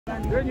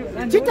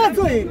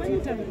Chitazo here.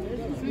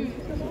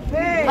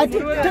 I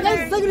took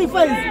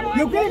sacrifice.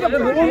 You're going to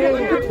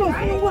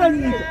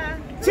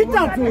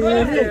Chitazo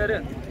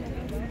here.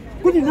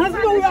 Could you not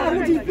know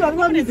where you are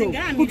running to?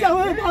 Put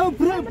our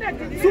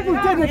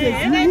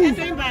superintendent.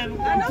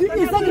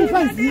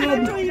 Sacrifice here.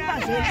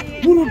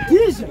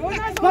 Murutisha.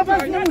 Papa, I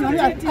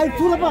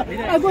threw up.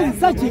 I go in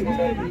searching.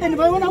 And if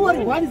I want to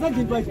worry, what is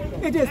searching?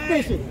 It is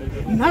special.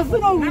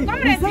 National with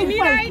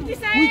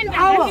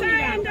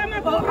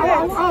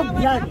our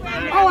blood,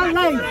 our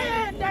life.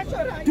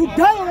 To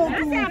die or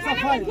to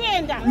suffer.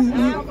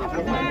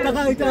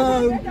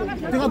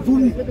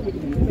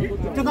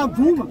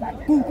 Takabuma,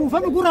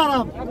 kufanya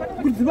kurara,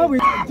 kuzimbabwe.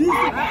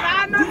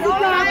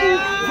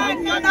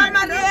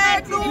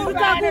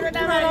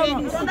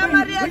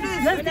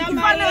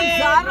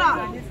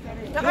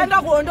 Takaenda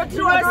hondo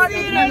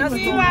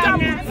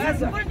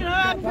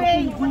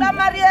kuna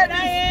Mariana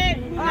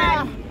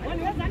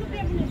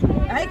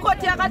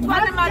haikoti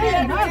yakatwara mari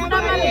yedu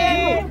kuna mari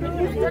yedu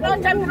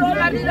tinotambira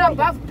mari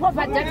rabva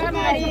poverty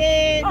mari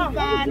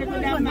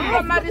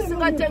mari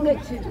singatenge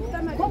chito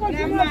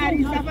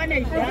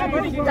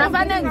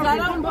tafane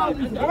nzara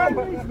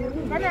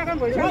kana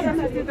akamboita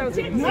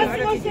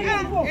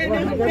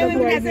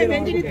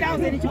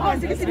 17,000 chikwa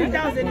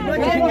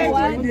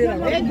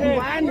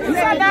 16,000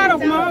 salary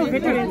kuma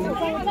veterans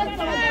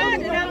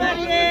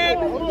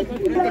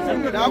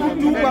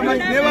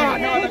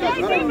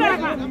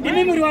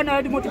ini muri wana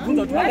ati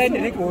motibvunza kuti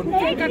vakaendere kuhondo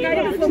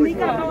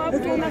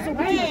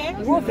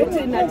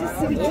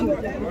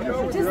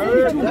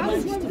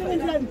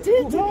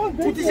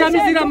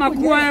kutishamisira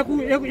makuva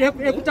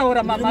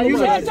ekutaura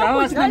mamayuzo zvavo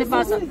vasina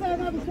nebasa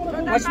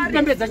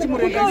vachipembedza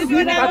chimurengezi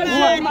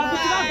makuva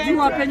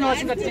ndiwapenya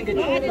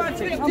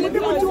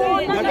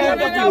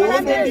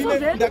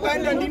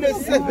ndakaenda ndine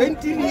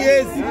 17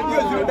 years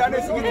iyo zvinodane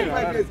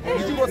 65 years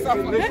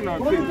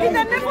ndichingosafurational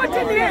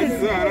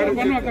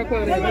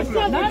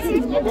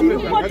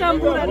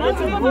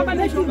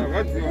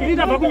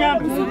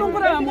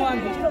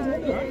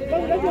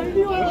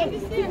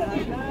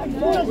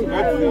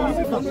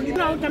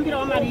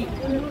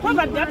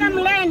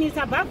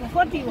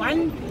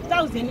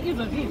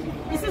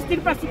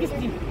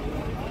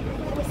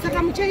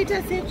saka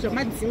muchaita sei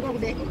zvamadzingwa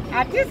kudai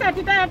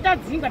hatisati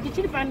tadzingwa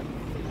tichiri pano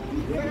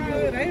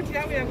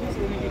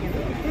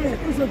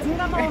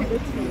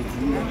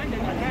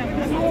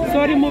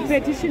sorry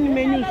mupetition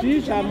menyu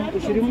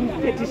zviri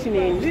mupetition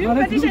yenyu zviri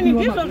mupetition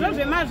ndizvozvo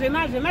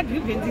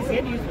zvemagrivences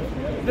edu izvo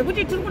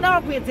zvekuti tiri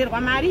kudawo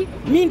kuwedzerwa mari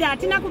minda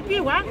hatina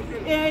kupihwa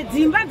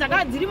dzimba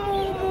dziri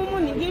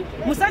munhingi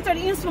musuch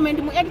instrument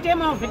muact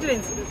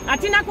yemaveterans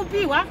hatina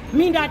kupihwa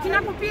minda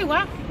hatina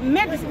kupihwa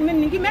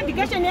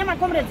medication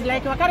yemacomrades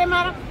like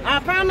vakaremara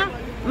hapana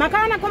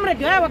makaona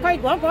comrade waya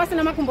wakaigwa wanga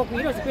wasina makumbo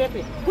kuhiro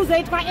zikwekwe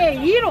kuzoitwa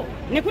hiro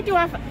nekuti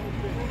wafa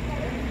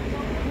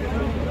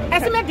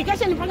asi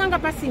medication pakanga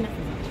pasina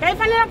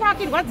taifanira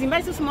kuakirwa dzimba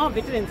isusu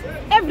maveterans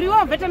every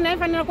war veteran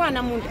aifanira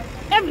kuwana munda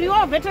every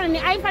war veteran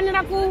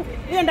aifanira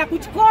kuenda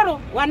kuchikoro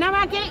wana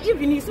vake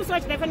even isusu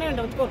vacho taifanira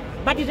kuenda kuchikoro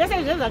but zvese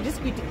izvezvo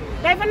hazvisi kuitika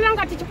taifanira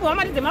kunga tichipuhwa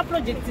mari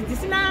dzemaprojects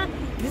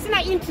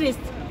dzisina interest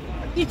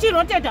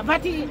ichiroteta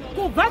but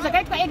kubva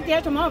zvakaitwa act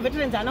yacho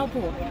maveterans haana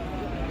kupuhwa.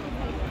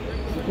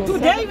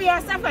 Today we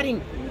are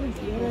suffering.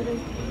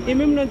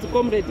 Imi mnonzi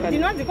comrade.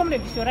 Ndinonzi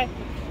comrade Shorai.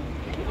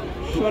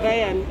 Shorai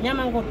yani?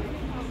 Nyamangoro.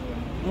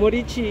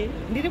 Murichi?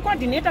 Ndiri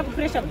coordinator ku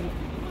pressure group.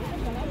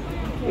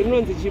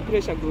 Inonzi chi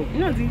pressure group?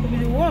 Inonzi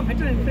war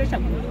veteran pressure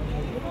group.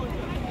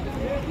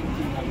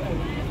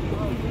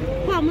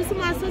 Kwa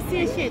musimu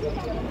association.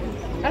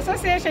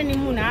 Association ni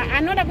munhu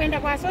anoda kuenda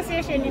kwa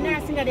association ine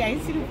asingadi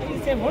haisiri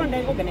a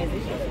voluntary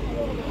organization.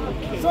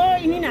 Okay. So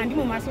inini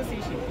handimo mu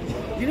association.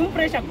 Ndiri mu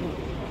pressure group.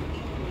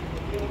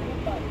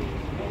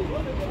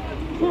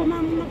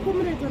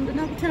 Comrades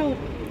ndina kutaura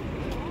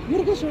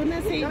muri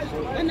kuzviona sei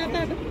ana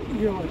tata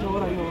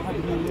taura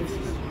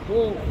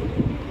administration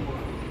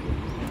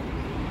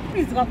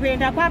izwa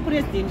kuenda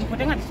kwapresident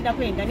potanga tichida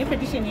kuenda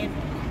nepetition yedu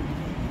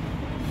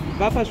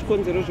vafa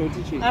zvikonzero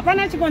zvokuti chii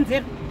hapana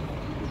chikonzero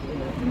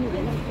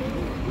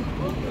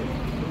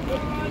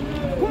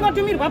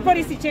kungotumirwa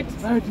polisi chete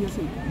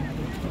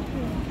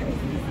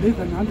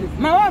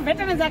mawa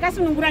veterans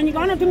akasunungura nyika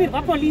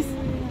vanotumirwa polisi.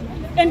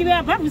 And we are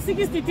above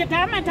 60.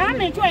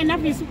 Taametiwa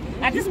enough isu.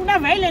 Hatisi kuda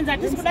violence,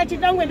 hatisi kuda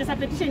chida kuendesa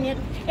petition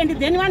yetu. And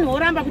then one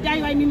horamba kuti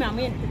aiwa mimi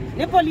amweni.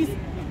 Ne police.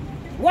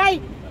 Why?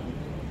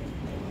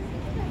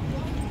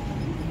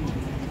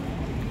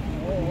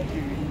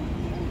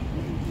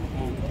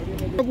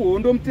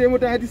 Kuhondo mtemo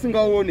tati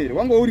singaonere.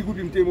 Wanga uri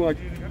kuti mtemo wacho.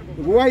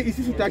 Why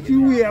isisu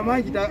tachiuya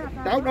manje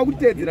tauda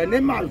kutedzera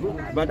nemazvo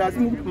but asi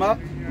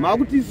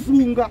makuti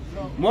sunga.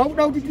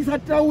 Makuda kuti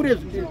tisataure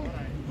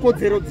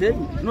kodzero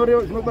dzedu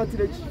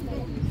zvinobatsira chi.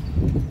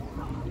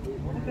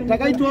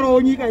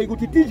 Takaitora nyika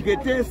ikuti tidye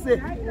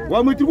tese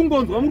wamwe tiri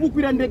kungonzwa muri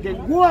kukwira ndege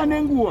nguva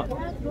nenguva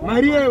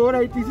mari yeyo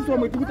right isiso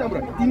wamwe tiri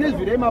kutambura tine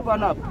zvirema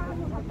panapa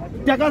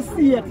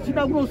takasiya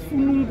tichida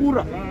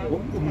kunosunungura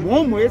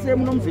mhomho yese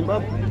yemuno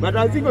muZimbabwe but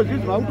asiko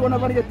zvinhu vakutoona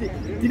panenge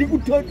tiri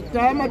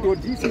kutota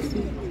madhodhi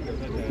isisi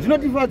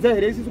zvinotifadza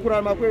here isisi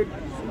kurarama kwedu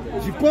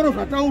zvikoro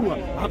zvataurwa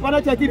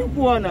hapana chatiri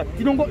kuwana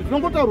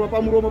tinongotaurwa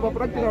pamuromo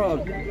papractical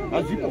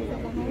hazvipo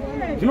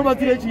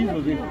zvinobatsire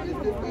chiizvo zvinhu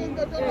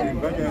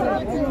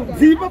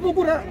dzimba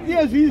pokura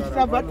iye zvii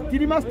zvitabva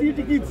tiri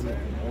mastreet kids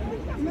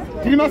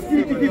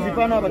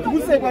panapa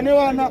tikusekwa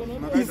nevana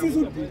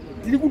isisu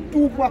tiri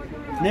kutukwa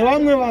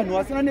nevamwe vanhu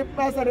vasina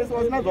nebasa rese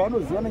vasina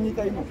zvavanoziva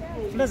nenyika ino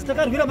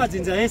takarwira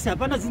madzinza ese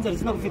hapana dzinza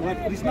risina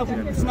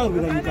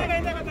kurwira nyika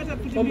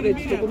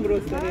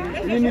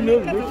inini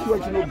nochiwa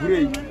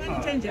chinogurei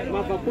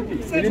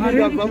inini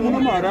ndabva muno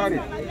muHarare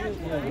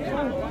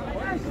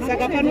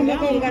saka pano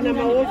makaungana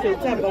maofo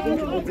etsamba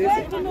kunzvimbo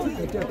dzese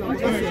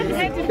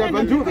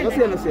tabva nzvimbo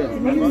dzakasiyana siyana.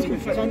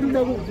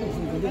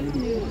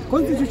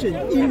 Constitution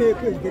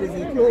there is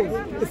a clause,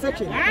 a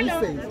section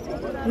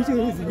which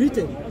is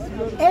written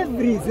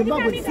every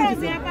Zimbabwean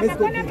citizen has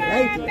got the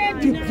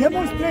right to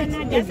demonstrate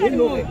as a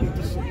law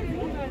petition.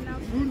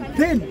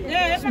 Then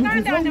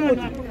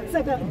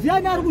saka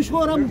ndiani ari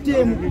kushora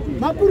mutemo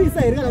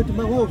mapurisa here kana kuti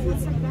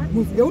maofisi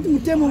ngekuti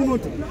mutemo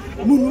unoti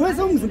munhu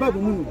wese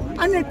muZimbabwe muno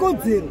ane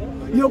kodzero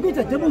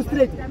yokuita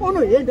demonstrate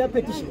onohenda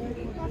petition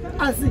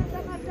asi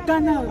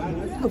kana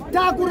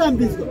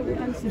takurambidzwa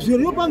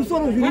zviriyo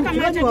pamusoro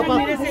zvinodiwa pa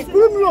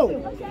law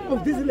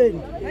of this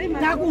land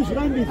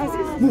takuzvirambidzwa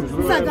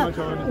saka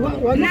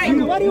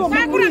variwo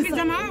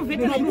mapurisa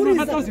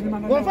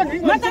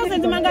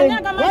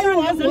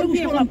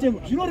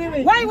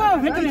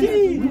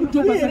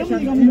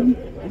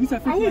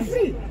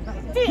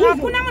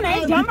hakuna munhu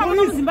aijamba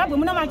muno muZimbabwe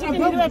muna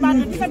vachengeriwe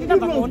basa tisati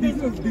tabva kuhondo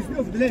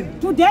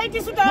today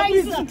tisu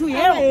taisisu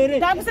tuhero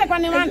takusekwa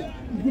nevanhu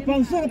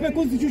pamusoro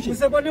peconstitution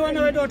kusekwa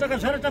nevana vedu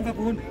vatakazvara tabva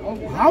kuhondo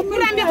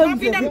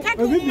kurambirwapinda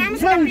mutatumwa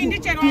musingapindi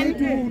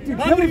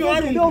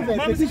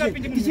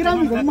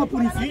tichirambirwa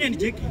mumapurisa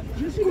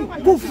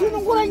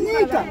kusunungura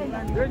nyika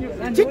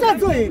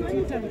chitadzo here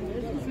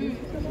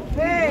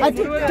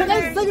ati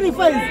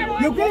takaisacrifice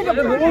yekuenda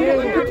kuhondo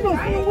kuti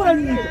tosunungura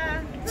nyika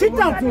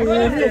chitadzo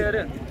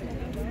here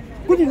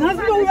kuti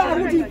nhasi nouya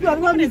ari kuti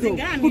arivamidzo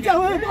kuti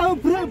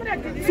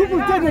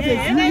superintendent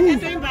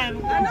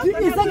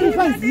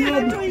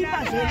yedu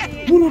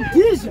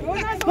munodhisha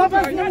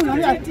papasina munhu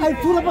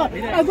aipfuura pa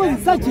aikozi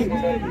sergeant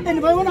and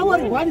vaiona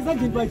wari one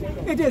sergeant pacho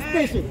it is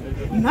special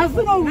nhasi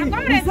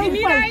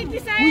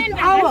with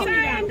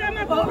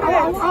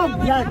our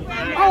blood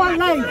our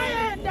life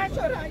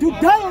to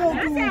die or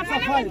to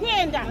safari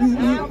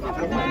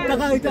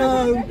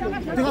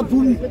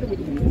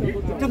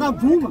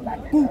takabvuma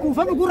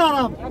kufana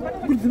kurarama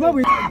kuti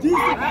Zimbabwe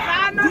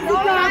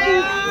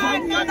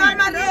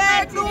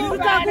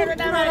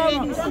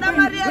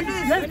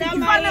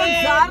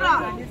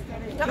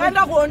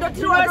takaenda kuhondo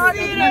tiri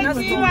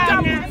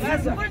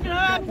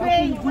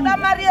kuda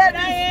mari yedu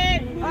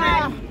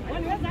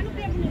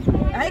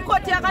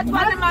haikoti yakati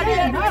vane mari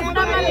yedu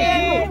kuda mari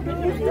yedu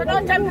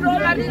tonotakurwa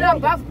mari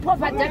rabhafu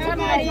pova data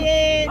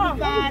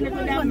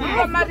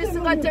mari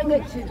singatenge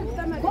chii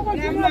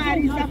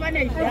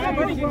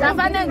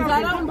tafane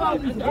nzara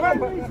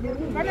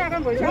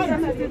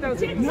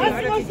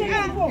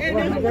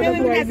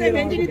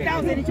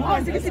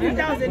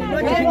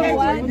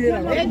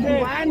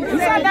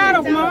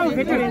isadaro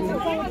kumaveterans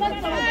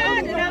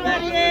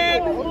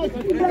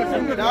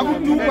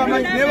ndakutukwa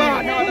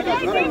nevana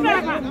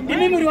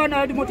ini muri vana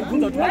vati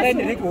motibvunza kuti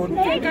vakaendere kuhondo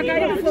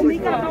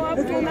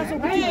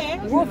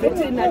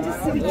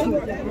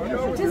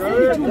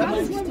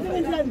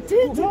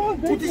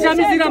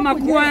kutishamisira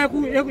makuva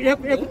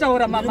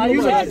ekutaura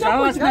mamaizvo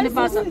zvavo vasina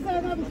nebasa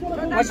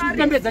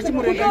vachipembedza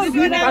chimurenga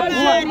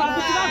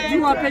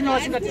ndiwapenya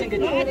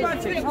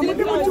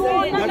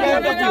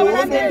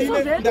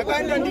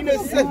ndakaenda ndine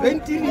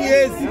 17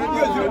 years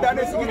iyo zvino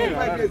ndane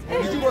 65 years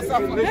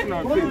ndichingosafura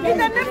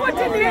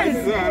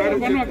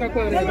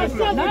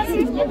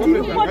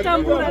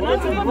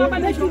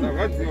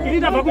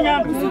ndabva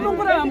kunyamba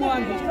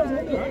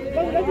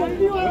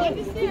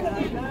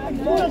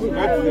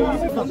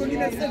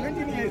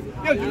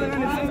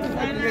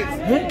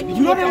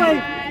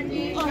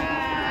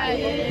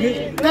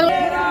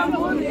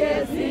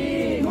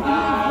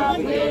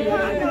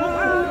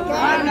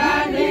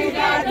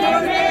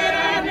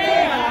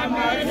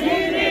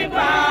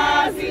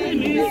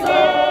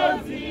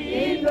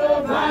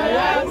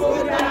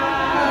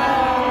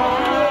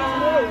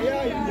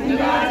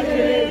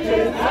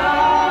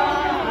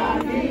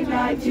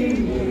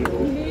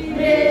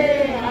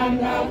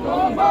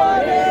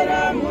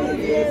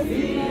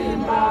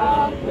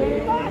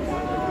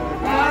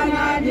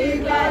Kana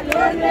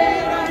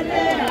ndikatondera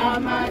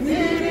nehama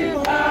dziri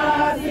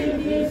pasi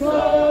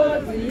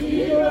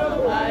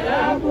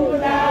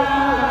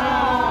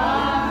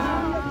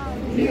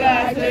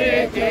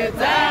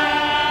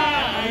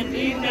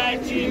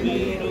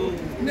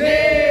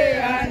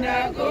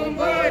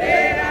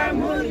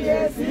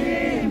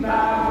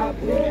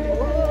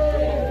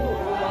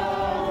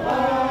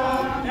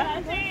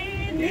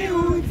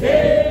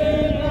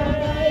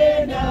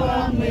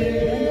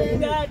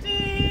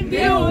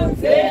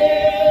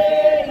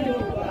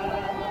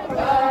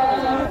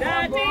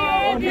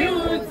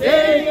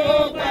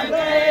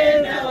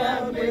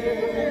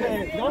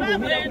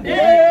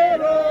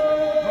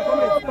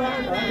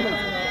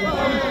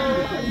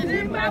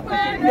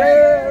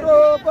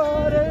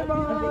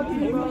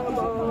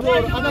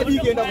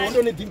akadiki enda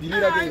kuhondo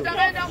nedhindilira keyo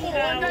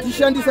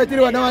tishandisa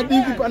tiri vana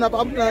vadiki pana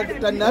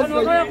tanhasi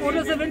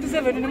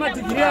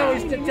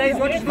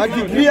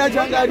madigiri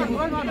acho anga ari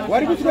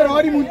wari kuswera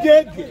wari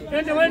mundege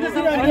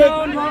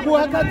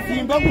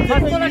kuakadzimba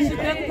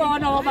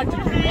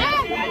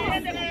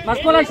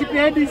mascholarship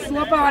yedu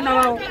isiwapa vana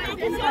vavo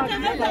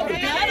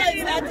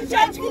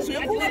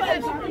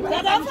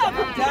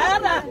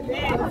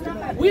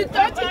we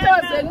thought it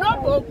was a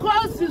noble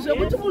cause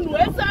zvekuti munhu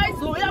wese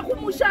aizouya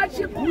kumusha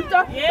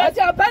achiguta ati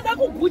hapana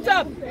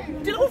kuguta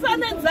tiri kufa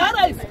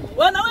nenzara izvi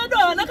vana vedu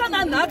havana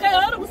kana nhaka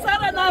yavari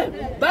kusara nayo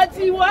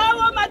but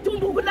iwavo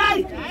matumbu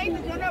kudai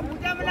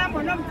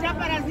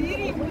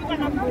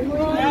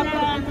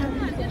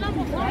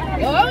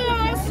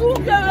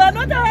vasunge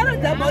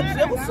vanotavarudza mauti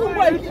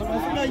zvekusungwa izvi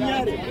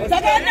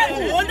takaenda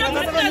kuhondo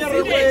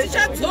tisingazive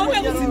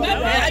tichadzoka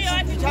kuzimbabwe yacho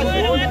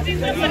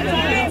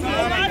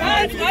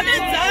vane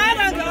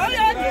nzara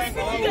ngavauya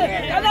tisunge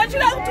kana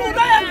vachida kuti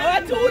uraya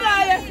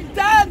ngavatiuraye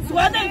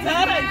tanzwa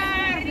nenzara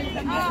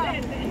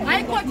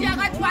haikoti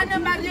yakati vane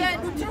mari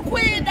yedu tiri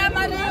kuida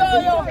mari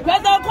iyoyo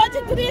kana koti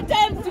 3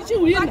 times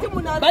tichiwina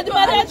but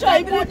mari yacho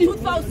haibudi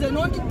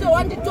 2000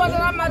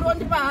 wanditorera mari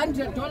wandipa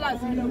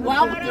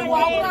 $100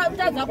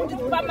 wakuratadza kuti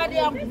tipa mari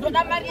yangu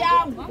ndoda mari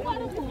yangu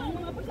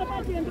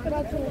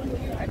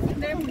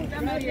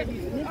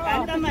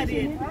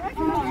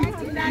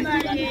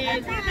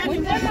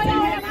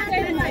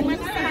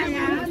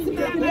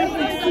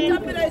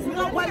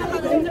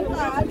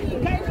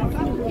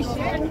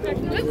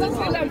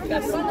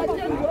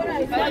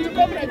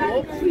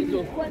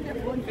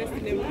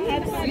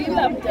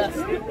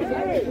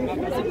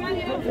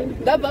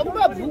ndabva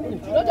kumabhuku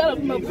ndotara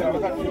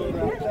kumabhuku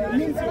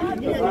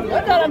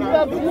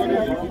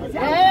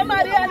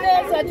mari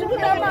yanesa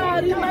tikuda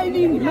mari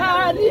mainini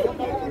mari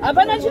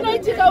hapana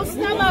chinoitika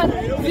usina mari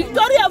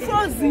Victoria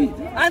Falls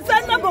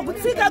hansani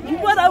nambokutsika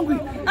gumbo rangu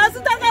asi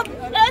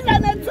takaenda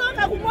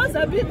netsoka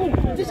kuMozambique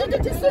tichiti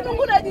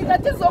tisunungure nyika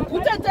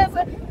tizoguta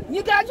tese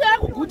nyika yacho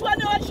yakugutwa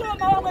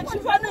nevashoma vamwe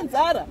chifa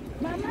nenzara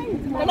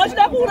kana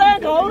uchida kuuraya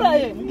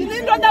ngauraye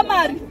ini ndoda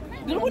mari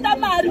ndiri kuda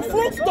mari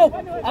full stop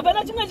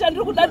hapana chimwe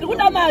chandiri kuda ndiri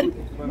kuda mari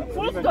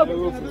full stop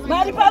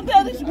mari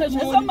paperi zvimwe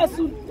zvese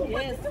masuru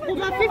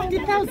kuma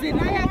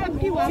 50,000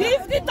 ayakapiwa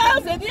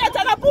 50,000 iya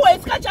takapiwa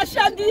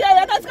isikachashandi iya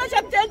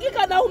yakasikashatengi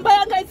kana umba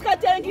yanga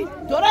isikatengi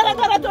dhora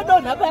ranga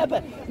ratodonha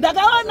papa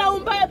ndakaona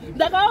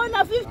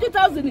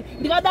 50,000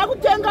 ndikada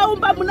kutenga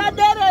umba muna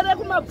derere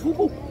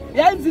kumabvuku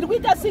yainzi ndiri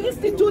kuita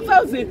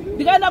 62,000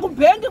 ndikaenda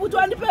kubhengi kuti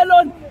wandipe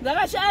loni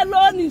ndakashaya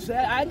loni zve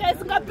hanga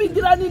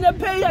isingapindirani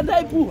nepei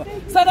yandaipuwa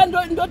saka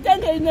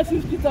ndotenge ine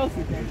 50,000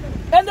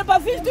 ende pa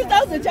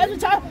 50,000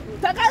 chacho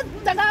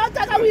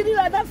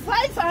takawirirana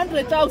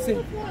 500,000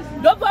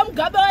 ndopa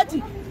mugabe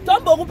wati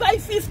tombokupai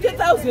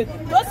 50,000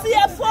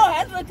 tosiya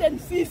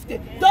 450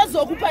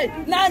 tozokupai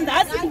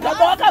nanhasi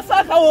mugabe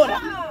wakafaka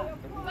ora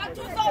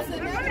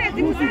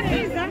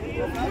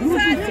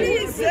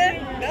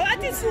satize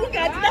ngavatisunge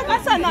hatina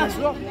basa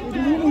nazvo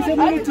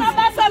hatina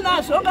basa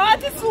nazvo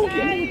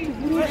ngavatisunge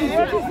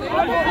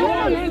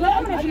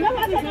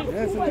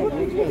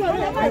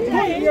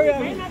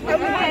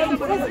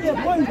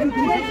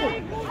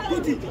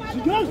kuti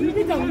zvino zviri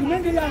kuita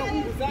hurumende yavo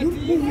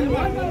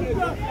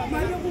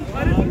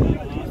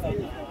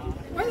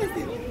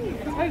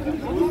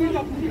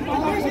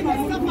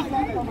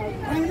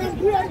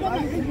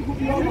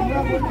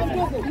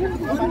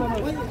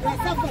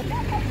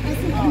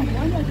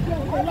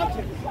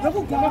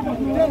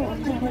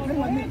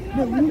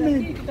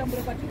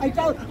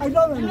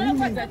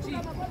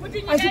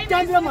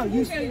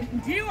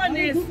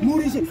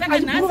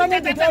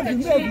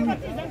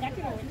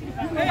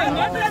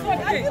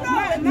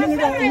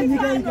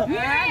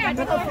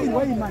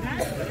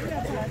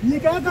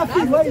nyika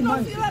yakafirwa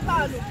imani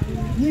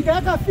nyika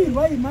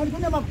yakafirwa imani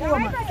kune mapuwa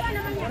mani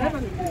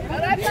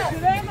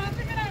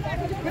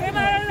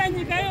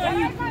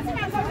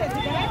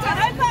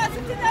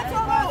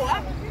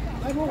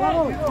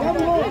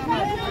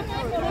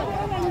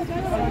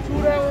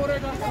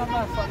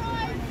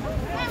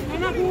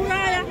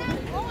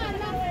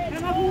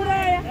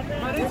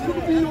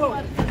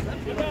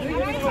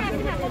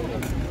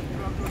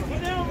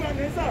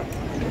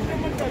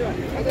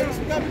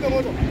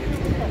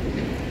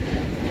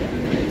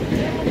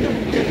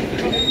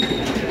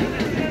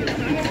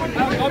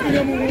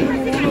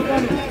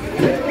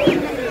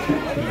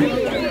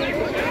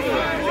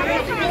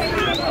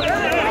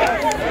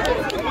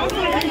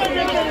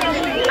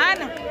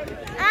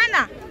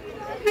Ana.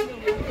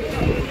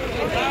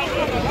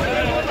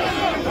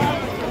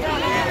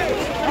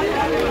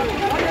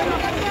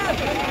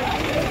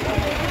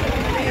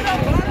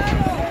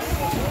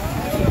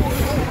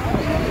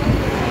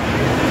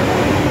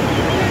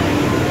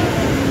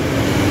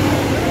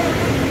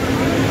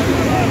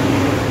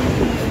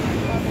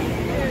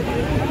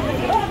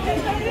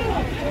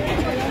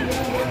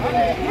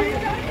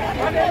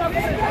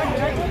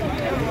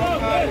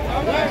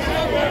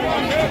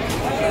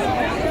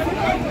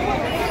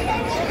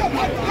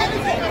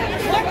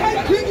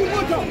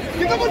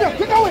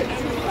 Get away!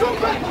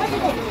 Jump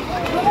back!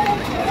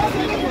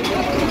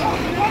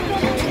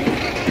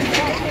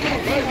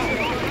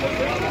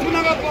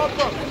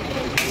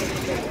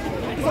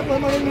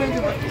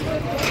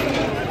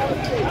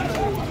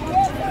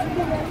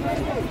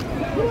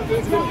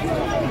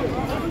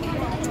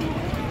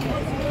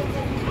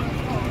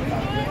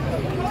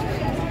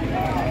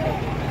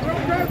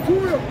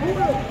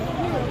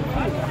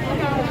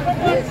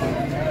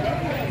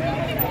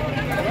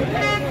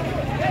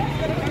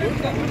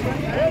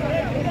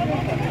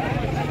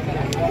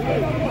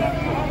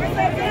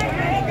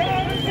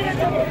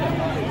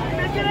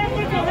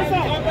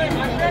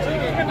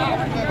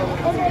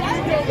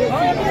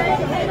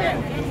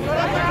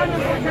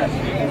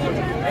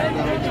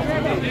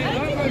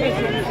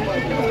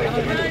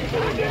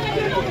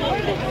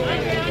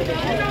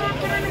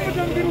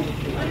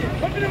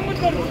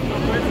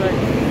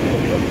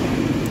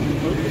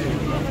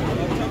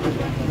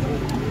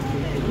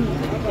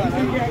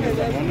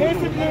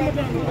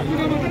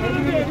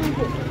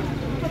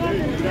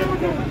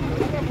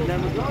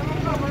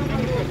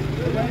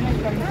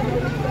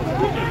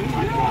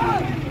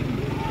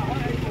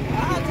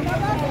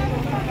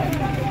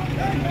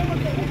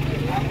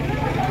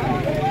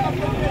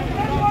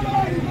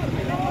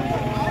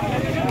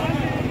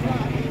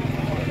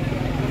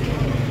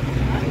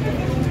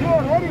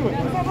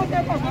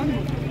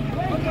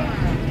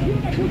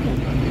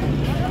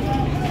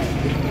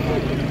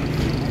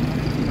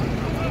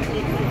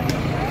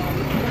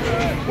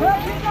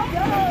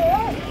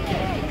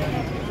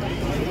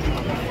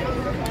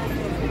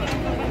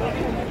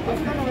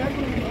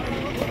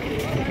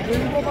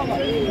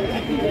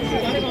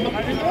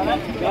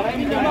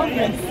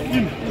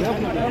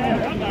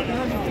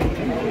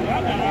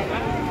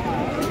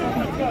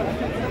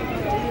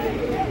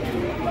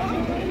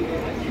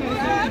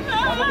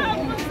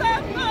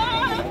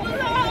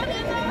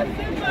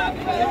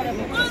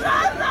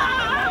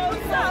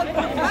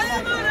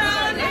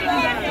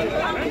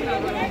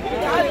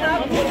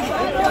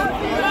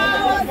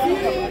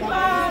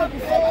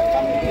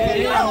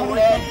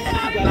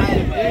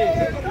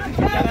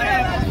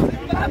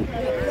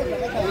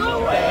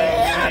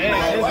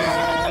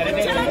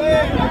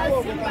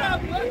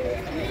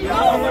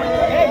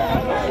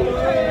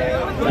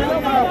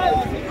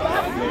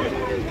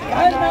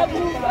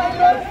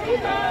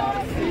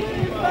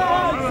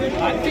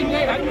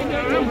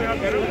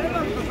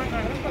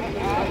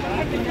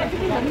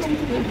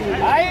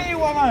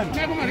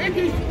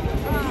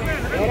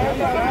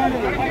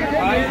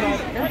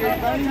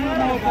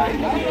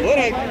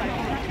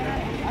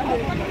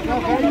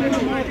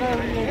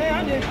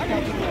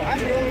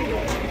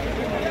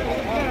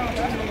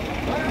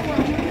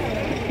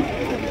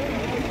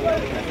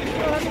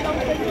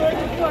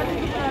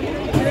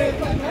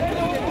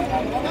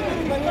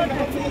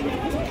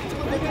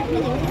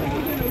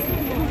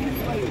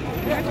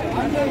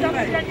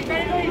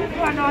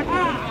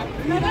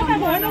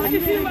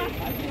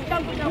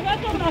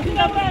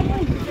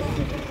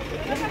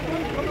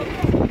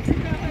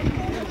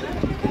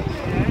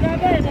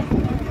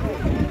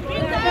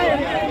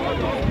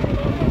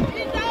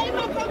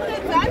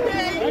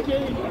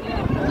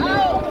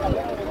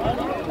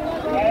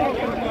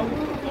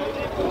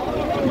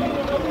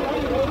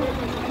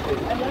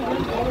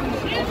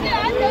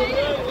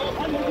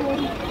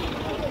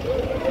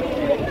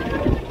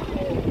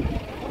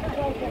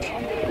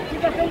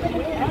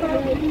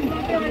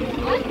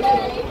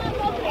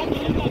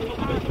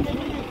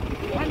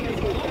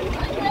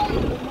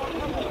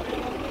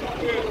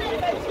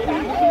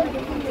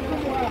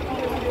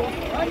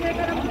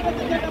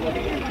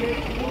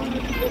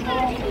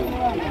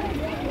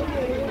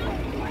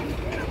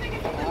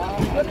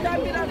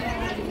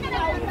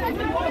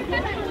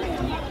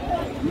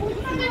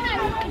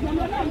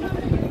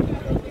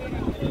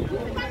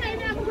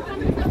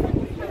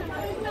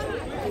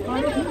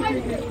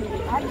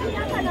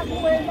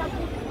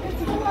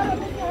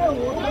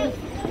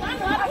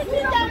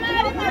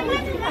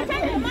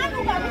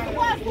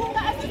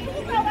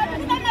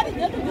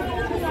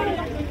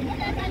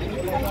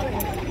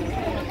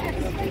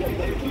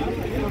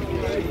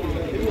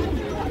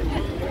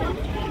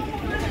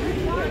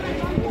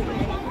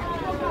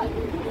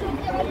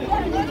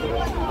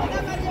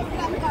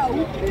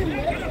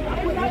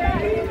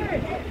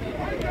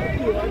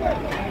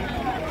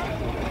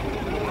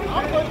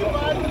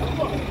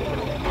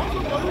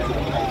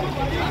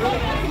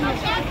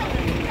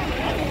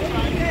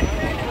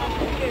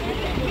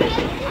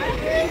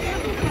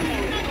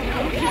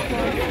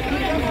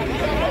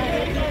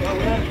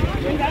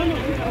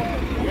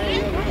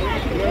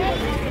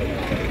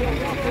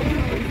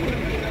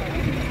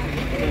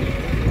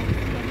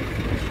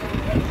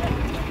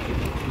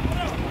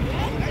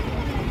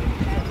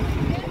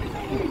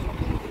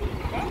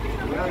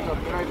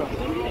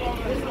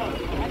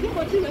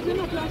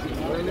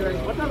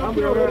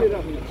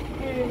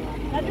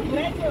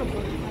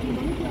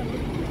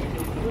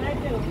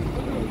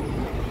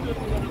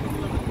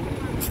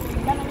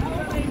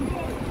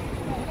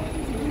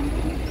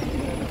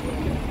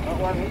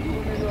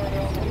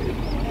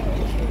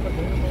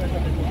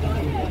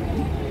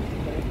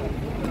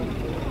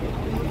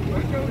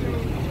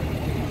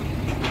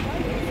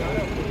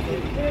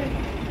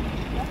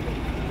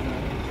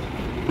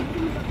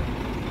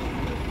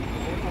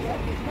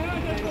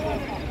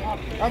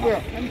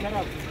 Ambuya.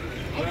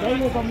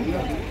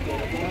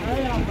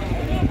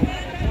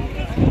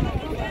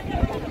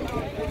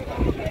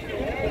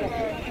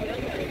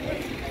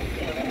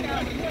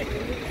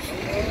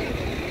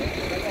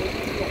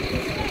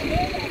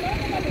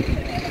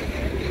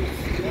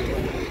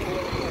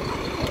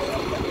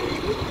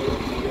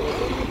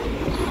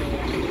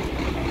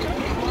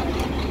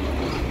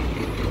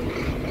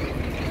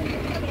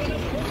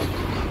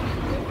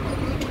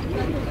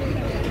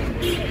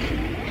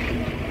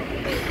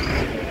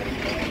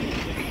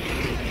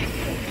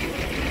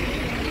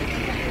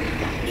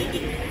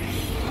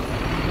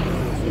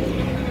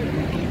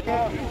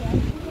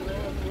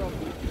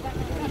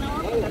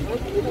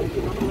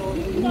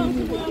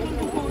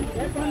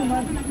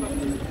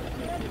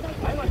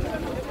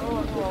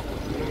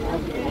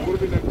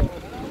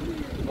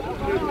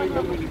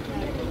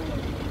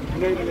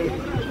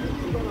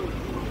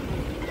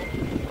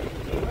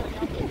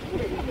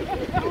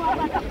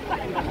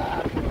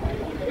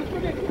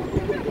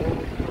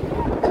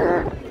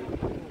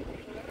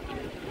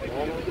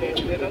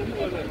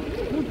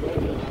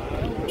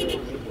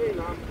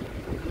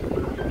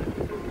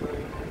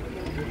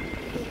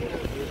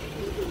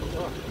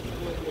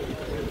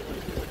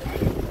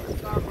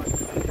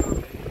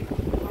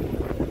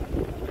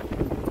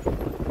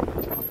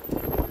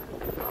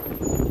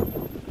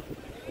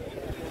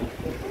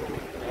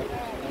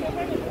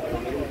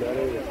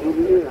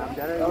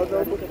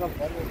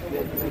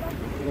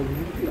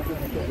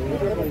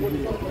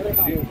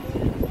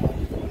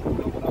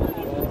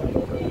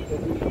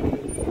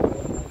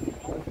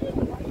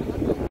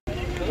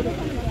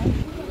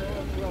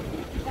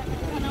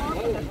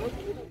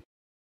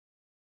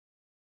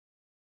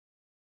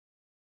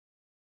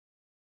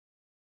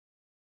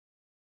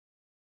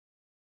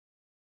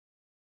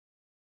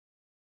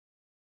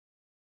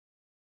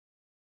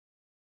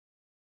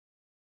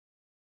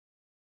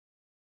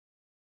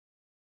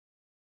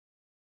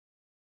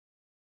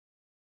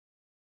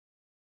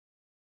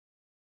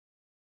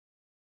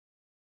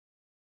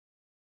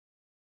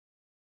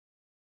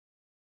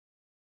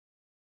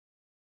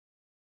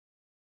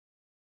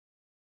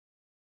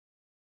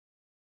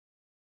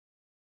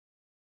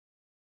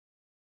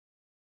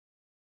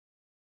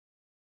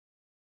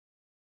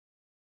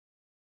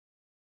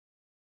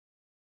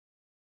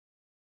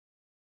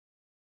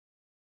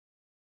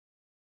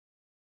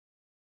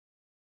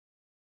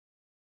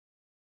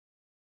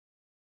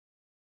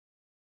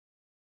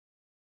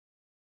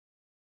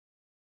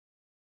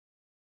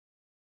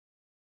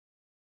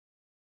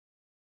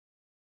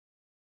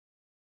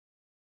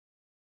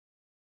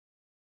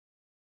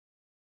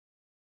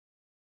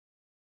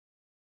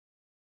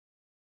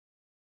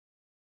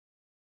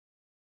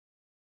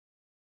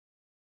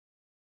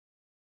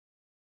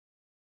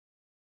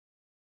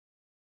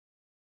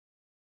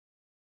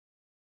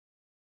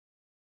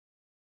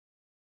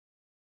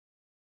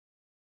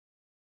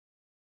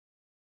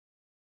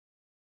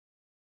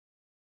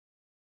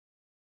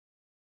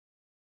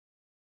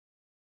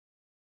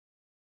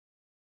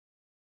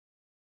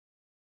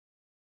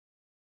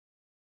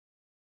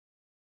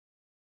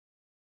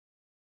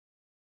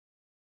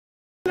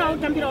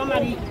 Utambira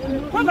Vari.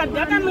 Covered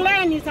data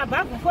line is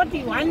above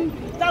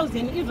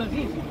 41,000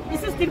 izvozvi.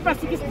 Isi still pa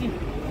 16.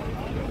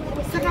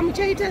 Saka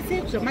muchaita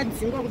sei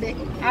zvamadzingwa kudai?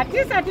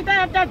 Hatisati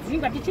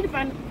tadzingwa tichiri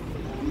pano.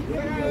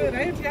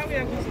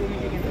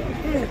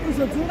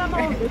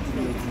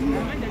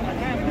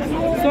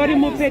 Sorry,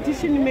 mu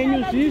petition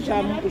menu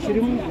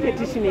zviri mu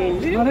petition yenyu.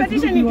 Zviri mu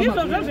petition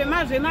ndizvozvo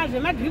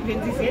zvema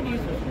grievances hedu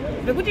izvo.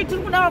 Zvekuti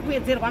tiri kudawo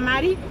kuwedzerwa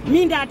mari,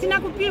 minda hatina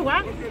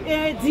kupihwa,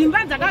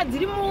 dzimba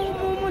dziri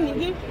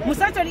munhingi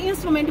musuch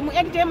instrument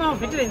muact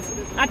veterans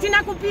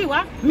hatina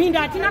kupihwa,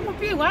 minda hatina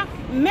kupihwa,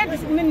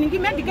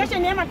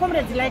 medication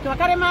yemacomrades like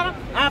vakaremara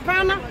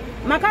hapana.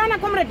 Makaona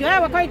comrade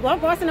waya wakaigwa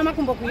wasina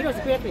makumbo kuhiro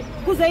zikwekwe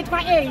kuzoitwa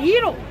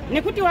hiro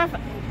nekuti wafa.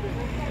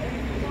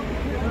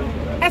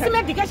 Asi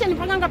medication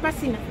pakanga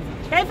pasina.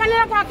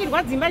 Taifanira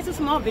kuakirwa dzimba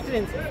isusu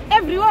veterans.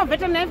 Every war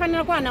veteran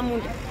aifanira kuwana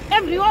munda.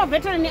 Every war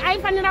veteran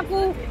aifanira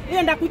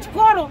kuenda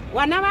kuchikoro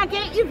wana vake,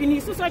 even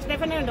isusu wacho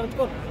taifanira kuenda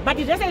kuchikoro. But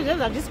zvese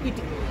izvozvo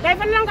hazvisikuitika.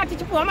 Taifanira kunga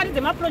tichipuhwa mari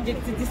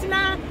dzemaprojects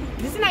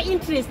dzisina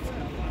interest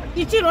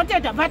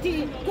ichiroteta, but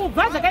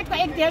kubva zvakaitwa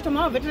act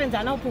yacho veterans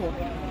haana kupuhwa.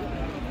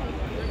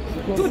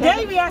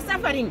 Today we are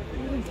suffering.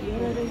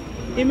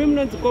 Imi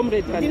munonzi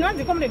comrade ani?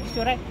 Ndinonzi comrade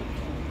Shorai.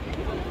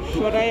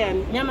 Shorai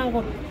ani?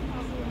 Nyamangoro.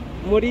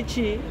 Muri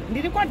chii?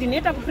 Ndiri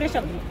coordinator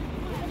ku-pressure group.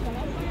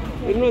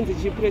 Inonzi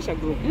chii pressure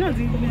group?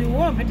 Inonzi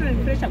war veteran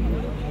pressure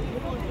group.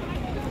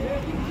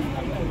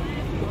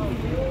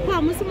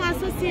 Hamusi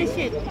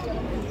mu-association?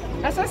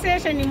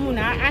 Association ni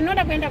munhu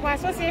anoda kuenda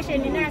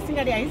ku-association ine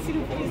asingadi haisiri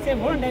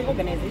voluntary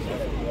organization.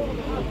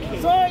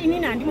 So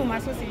inini handimo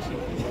mu-association.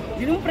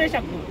 Ndiri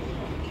mu-pressure group.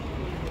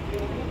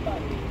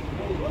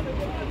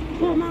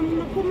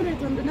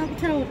 Makomrades andina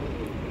kutaura.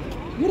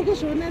 Muri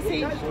kuzviona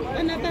sei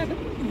ana tata?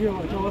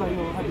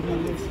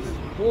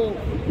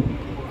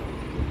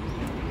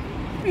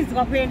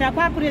 Izwa kuenda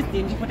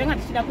kwa-president potanga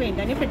tichida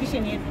kuenda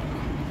nepetition yedu.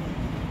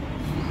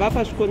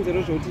 Vapa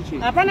zvikonzero zvokuti chii?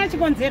 Hapana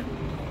chikonzero.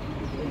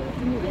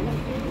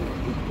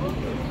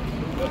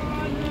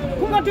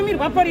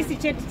 kungotumirwa polisi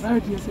chete.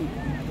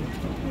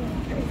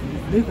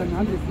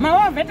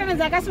 Mawa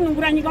veterans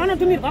akasunungura nyika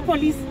vanotumirwa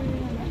polisi.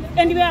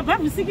 And we are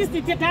above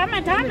 60.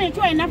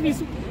 Taamachiwa enough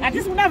isu.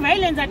 Hatisi kuda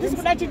violence, hatisi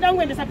kuda chita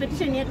kuendesa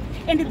petition yetu.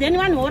 And then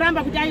vanhu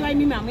voramba kuti aiwa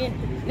imimi hamweni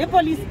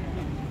nepolisi.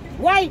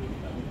 Why?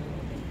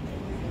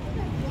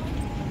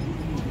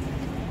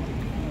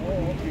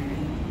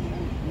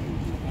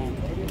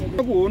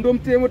 Hondo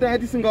mtemo tanga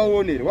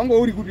tisingaonere wanga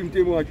uri kuti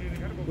mtemo wacho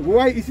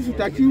why isisu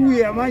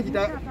tachiuya manje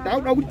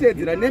tauda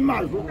kutedzera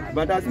nemazvo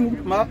but asi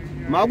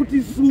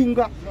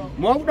makutisunga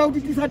makuda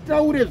kuti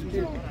tisataure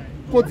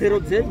kodzero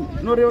dzedu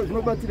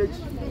zvinobatsira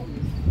chi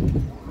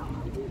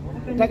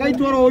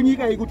takaitorawo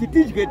nyika iyi kuti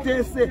tidye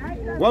tese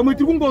vamwe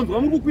tiri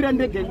kungonzwa muri kukwira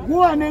ndege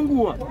nguva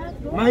nenguva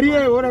mari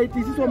yeoraiti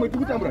isisu vamwe tiri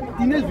kutambura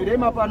tine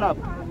zvirema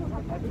panapa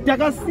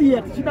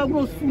takasiya tichida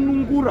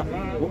kunosunungura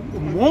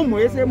mhomho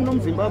yese muno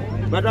muZimbabwe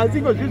but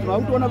asiko zvinhu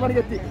zvakutoona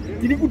panenge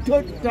tiri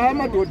kutaa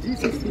madhodhi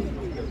isisi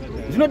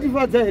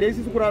zvinotifadza here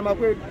isisi kurarama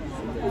kwedu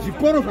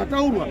zviporo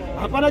zvataurwa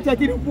hapana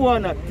chatiri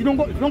kuwana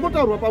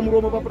zvinongotaurwa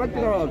pamuromo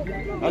papractical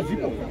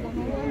hazvipo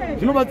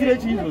zvinobatsira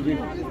chiizvo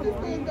zvinhu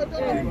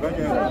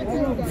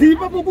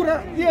dzimba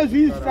pokura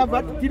iyezvi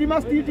zvitabva tiri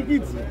mastreet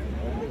kids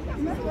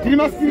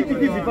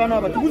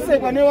panapa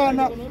tikusekwa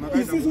nevana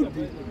isisu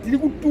tiri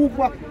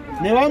kutukwa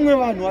nevamwe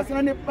vanhu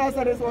vasina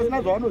nebasa rese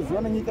vasina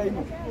zvavanoziva nenyika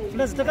ino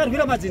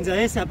takarwira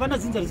madzinza ese hapana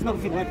dzinza risina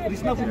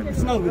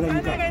kurwira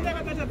nyika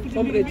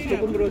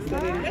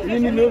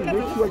inini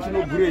nozvinochiwa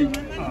chinogurei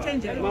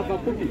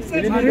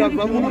inini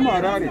ndabva muno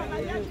muHarare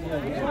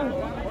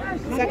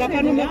saka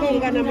pano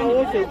makaungana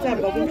maofo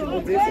etsamba kunzvimbo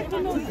dzese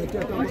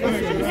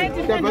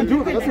tabva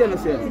nzvimbo dzakasiyana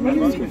siyana.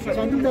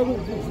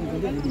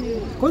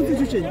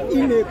 Constitution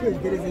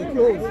there is a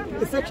clause,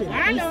 a section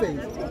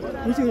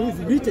which is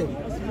written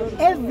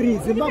every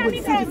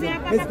Zimbabwean citizen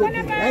has got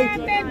the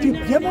right to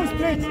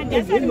demonstrate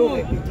as a law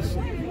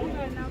petition.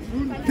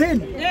 Then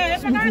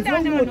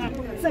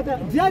saka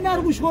ndiani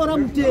ari kushora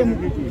mutemo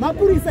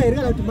mapurisa here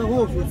kana kuti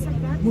maofisi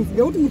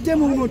ngekuti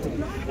mutemo unoti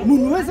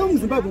munhu wese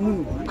muZimbabwe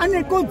muno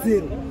ane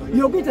kodzero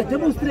yokuita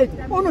demonstrate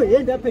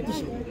onohenda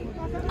petition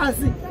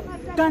asi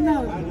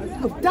kana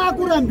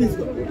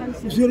takurambiswa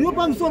zviriyo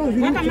pamusoro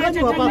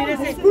zvinodiwa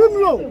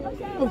supreme law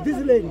of this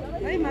land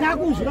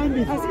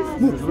takuzvirambisa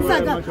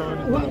saka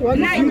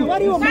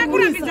variwo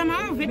mapurisa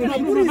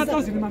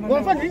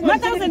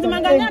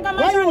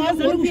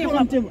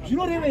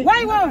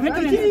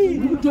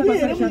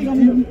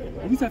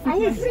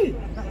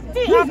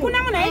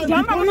hakuna munhu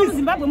aijamba muno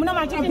muZimbabwe muna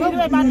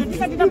vachindiriwe basa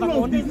tisati tabva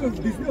kuhondo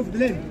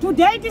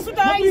today tisu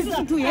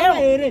taisisu tuhero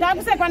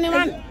takusekwa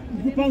nevanhu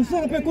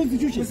pamusoro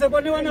peconstitution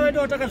kusekwa nevana vedu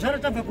vatakazvara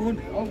tabva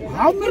kuhondo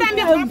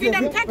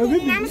kurambirwapinda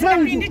mutakumwa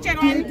musingapindi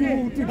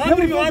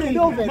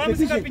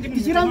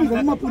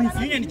tichirambirwa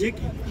mumapurisa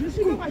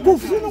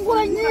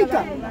kusunungura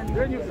nyika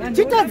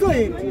chitadzo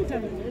here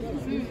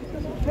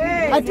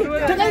ati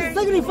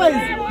takaisacrifice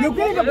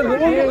yekuenda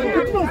kuhondo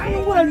kuti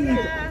tosunungura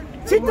nyika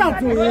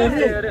chitadzo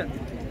here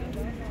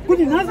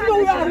kuti nhasi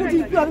nouya ari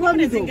kuti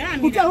arivamizo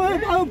kuti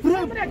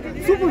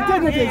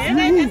superintendent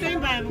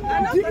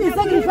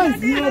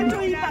yedu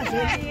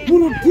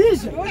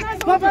munodhisha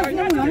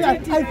papasina munhu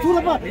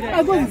aipfuura pa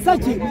aikozi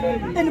sergeant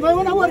and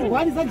vaiona wari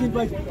one sergeant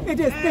pacho it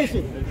is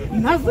special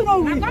nhasi with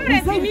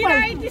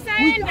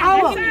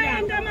our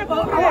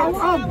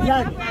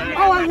blood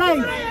our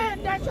life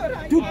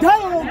to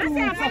die or to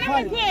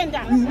safari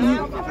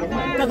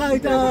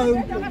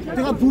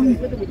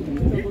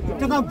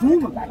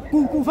takabvuma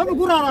kufana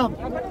kurarama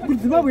kuti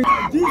Zimbabwe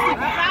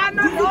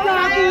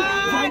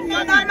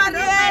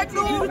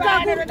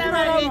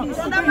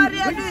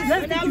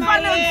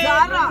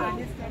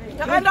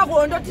takaenda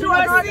kuhondo tiri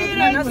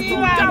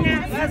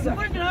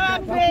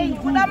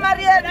kuda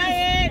mari yedu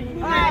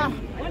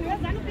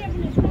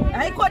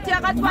haikoti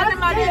yakati vane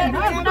mari yedu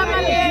kuda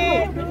mari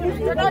yedu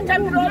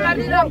todatamirawo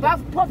mari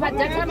rabhafu pova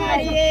data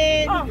mari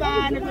yedu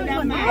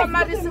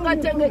mari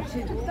isingatenge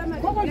chito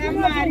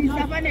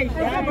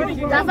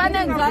tafa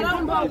nenzara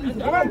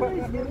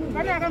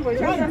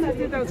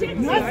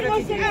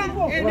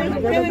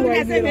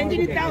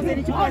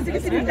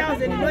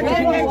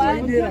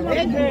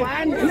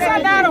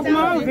isadaro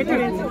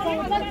kumaveterans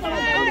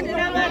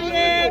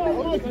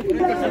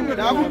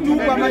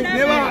ndakutukwa manje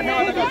nevana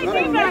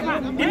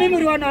imi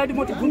muri vana vedu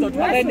motibvunza kuti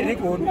vakaendere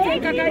kuhondo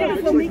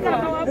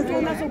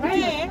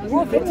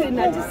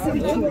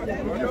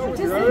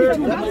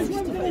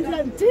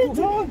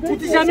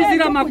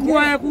kutishamisira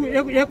makuva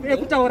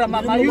ekutaura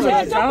mamaizvo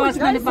zvavo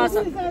vasina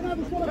nebasa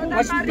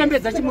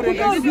vachitipembedza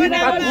chimurenga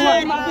makuva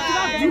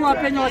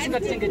ndiwapenya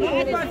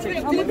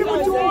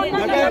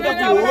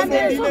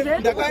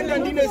ndakaenda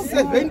ndine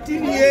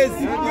 17 years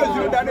iyo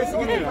zvino ndane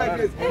 65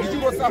 years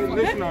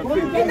ndichingosafura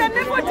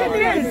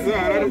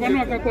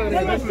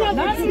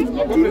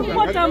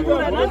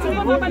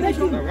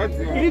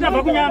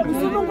ndabva kunyamba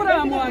kusunungura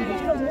vamwe vanhu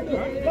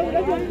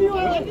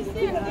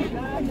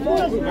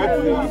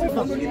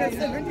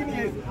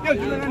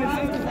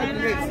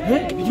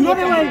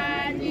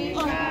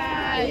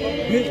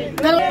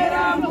Zimbabwean.